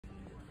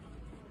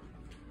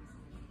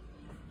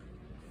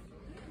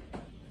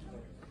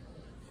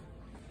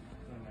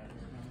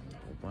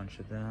bunch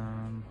of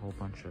them, whole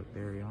bunch of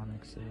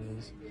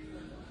baryonyxes.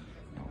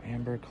 No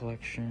amber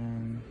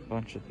collection,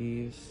 bunch of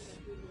these.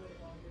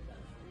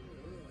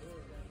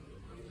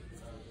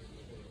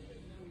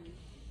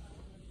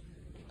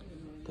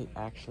 They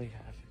actually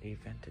have a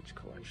vintage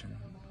collection.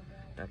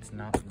 That's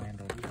not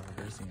Lando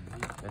Calrissian.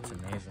 That's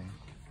amazing.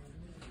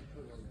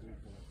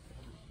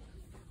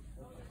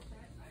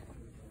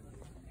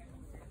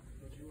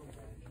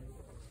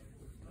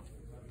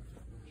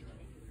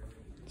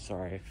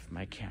 Sorry if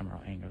my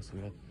camera angles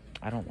weird.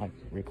 I don't like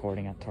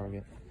recording at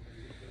Target.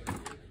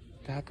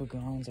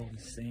 Bakugans are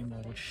the same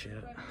old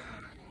shit.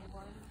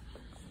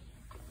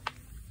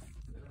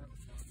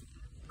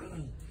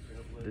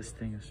 This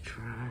thing is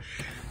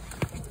trash.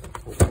 A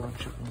whole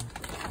bunch of them.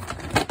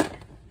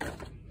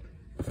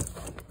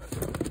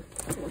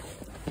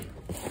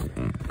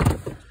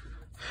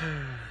 I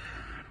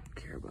don't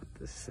care about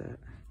this set,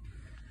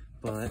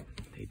 but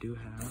they do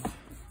have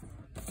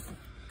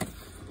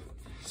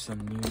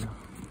some new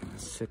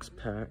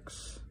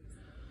 6-packs.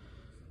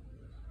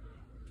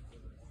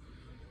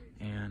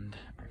 And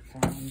I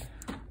found,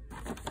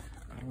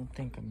 I don't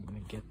think I'm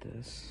gonna get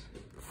this.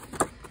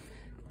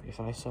 If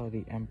I saw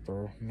the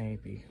Emperor,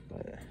 maybe,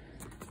 but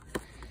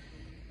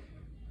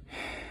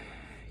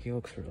he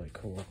looks really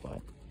cool,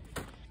 but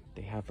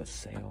they have a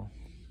sale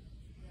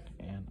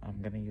and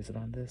I'm gonna use it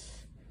on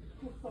this.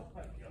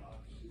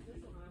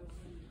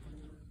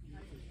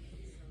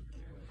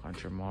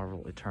 Bunch of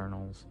Marvel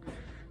Eternals.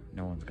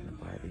 No one's gonna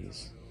buy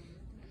these.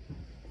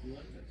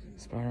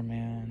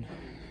 Spider-Man.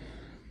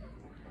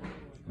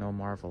 No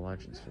Marvel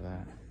Legends for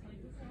that.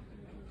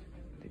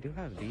 They do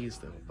have these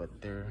though, but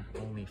they're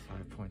only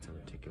 5 points of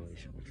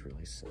articulation, which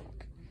really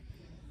suck.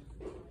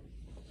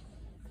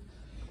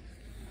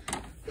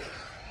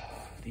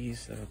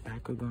 These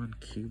Bakugan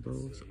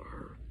Cubos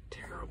are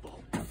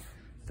terrible.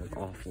 They're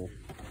awful.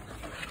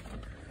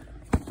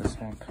 This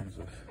one comes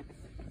with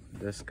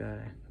this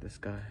guy, this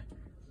guy,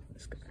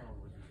 this guy.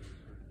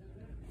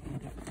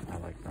 I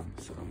like them,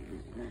 so.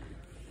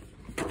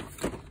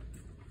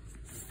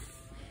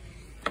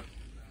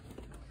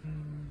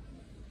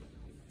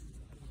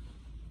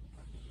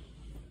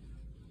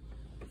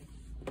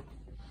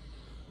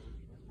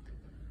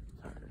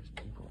 Sorry, there's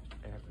people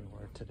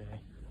everywhere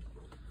today.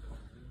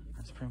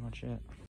 That's pretty much it.